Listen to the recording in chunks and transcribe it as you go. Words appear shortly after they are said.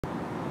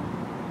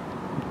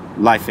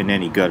life in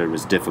any gutter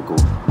is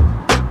difficult.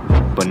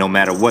 But no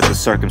matter what the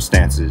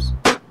circumstances,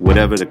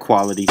 whatever the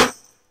quality,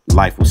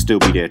 life will still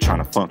be there trying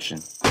to function.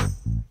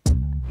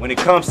 When it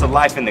comes to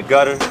life in the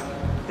gutter,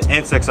 the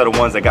insects are the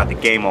ones that got the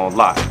game on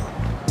lock.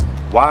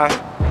 Why?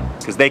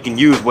 Because they can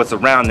use what's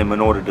around them in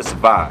order to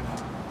survive.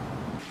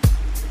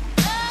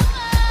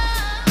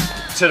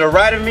 To the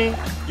right of me,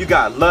 you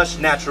got lush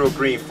natural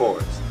green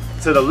forests.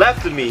 To the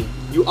left of me,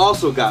 you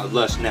also got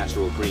lush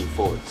natural green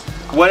forests.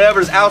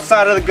 Whatever's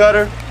outside of the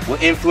gutter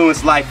will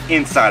influence life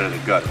inside of the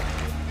gutter.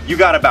 You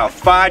got about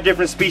 5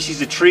 different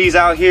species of trees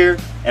out here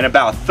and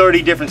about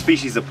 30 different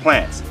species of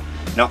plants.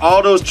 Now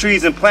all those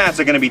trees and plants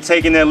are going to be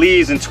taking their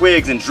leaves and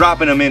twigs and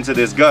dropping them into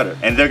this gutter,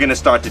 and they're going to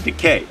start to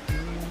decay.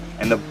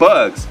 And the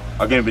bugs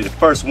are going to be the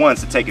first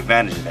ones to take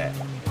advantage of that.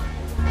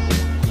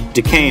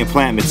 Decaying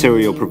plant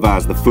material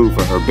provides the food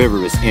for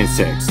herbivorous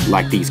insects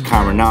like these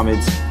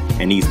chironomids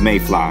and these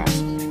mayflies.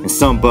 And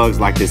some bugs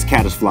like this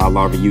caddisfly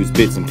larvae use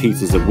bits and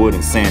pieces of wood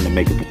and sand to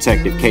make a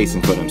protective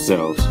casing for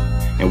themselves.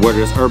 And where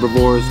there's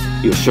herbivores,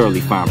 you'll surely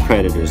find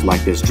predators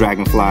like this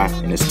dragonfly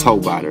and this toe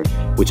biter,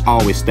 which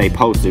always stay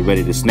posted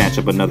ready to snatch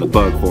up another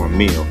bug for a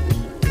meal.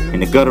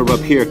 And the gutter up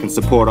here can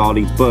support all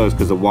these bugs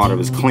because the water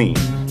is clean.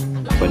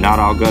 But not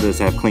all gutters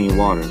have clean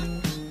water.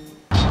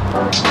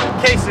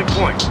 Case in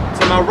point,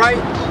 to my right,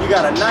 you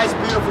got a nice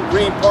beautiful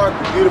green park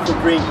with beautiful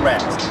green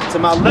grass. To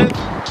my left,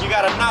 you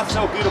got a not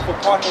so beautiful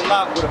parking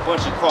lot with a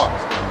bunch of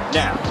cars.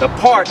 Now, the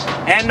park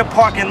and the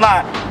parking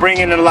lot bring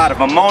in a lot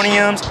of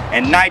ammoniums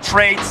and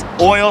nitrates,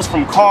 oils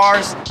from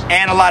cars,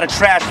 and a lot of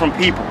trash from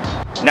people.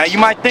 Now you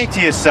might think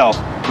to yourself,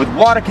 with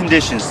water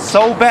conditions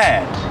so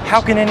bad,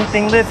 how can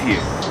anything live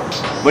here?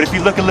 But if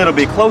you look a little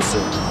bit closer,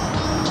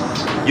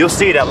 you'll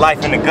see that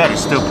life in the gutter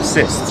still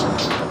persists.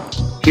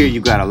 Here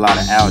you got a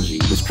lot of algae,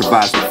 which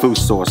provides the food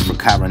source for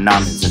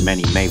chironomids and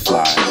many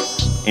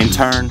mayflies. In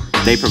turn,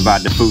 they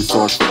provide the food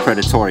source for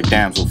predatory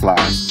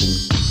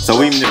damselflies.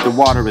 So even if the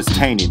water is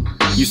tainted,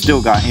 you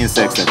still got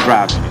insects that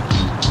thrive in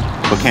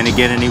it. But can it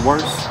get any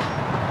worse?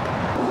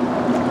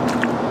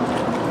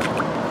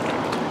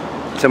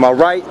 To my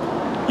right,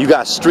 you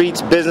got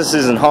streets,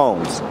 businesses, and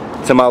homes.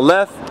 To my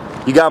left,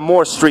 you got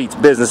more streets,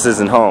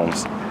 businesses, and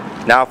homes.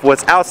 Now if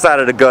what's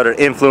outside of the gutter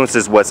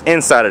influences what's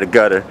inside of the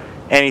gutter,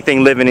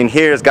 anything living in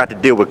here has got to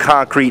deal with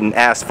concrete and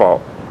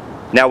asphalt.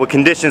 Now with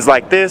conditions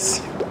like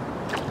this,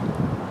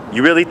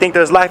 you really think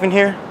there's life in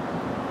here?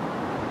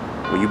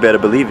 Well, you better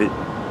believe it.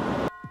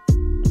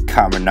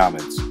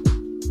 Chironomids,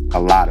 a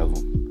lot of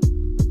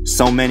them.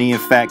 So many in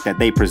fact that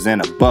they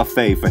present a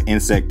buffet for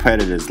insect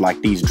predators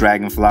like these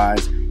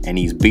dragonflies and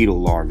these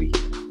beetle larvae.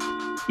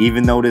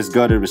 Even though this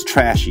gutter is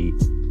trashy,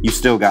 you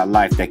still got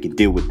life that can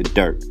deal with the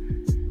dirt.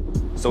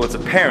 So it's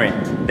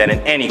apparent that in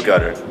any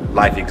gutter,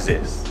 life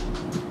exists.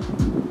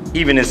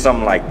 Even in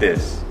something like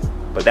this.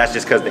 But that's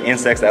just because the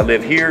insects that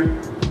live here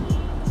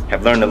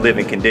have learned to live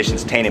in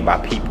conditions tainted by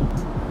people.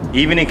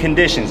 Even in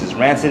conditions as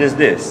rancid as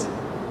this,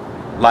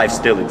 life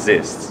still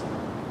exists.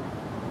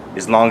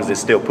 As long as it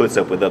still puts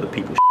up with other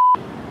people's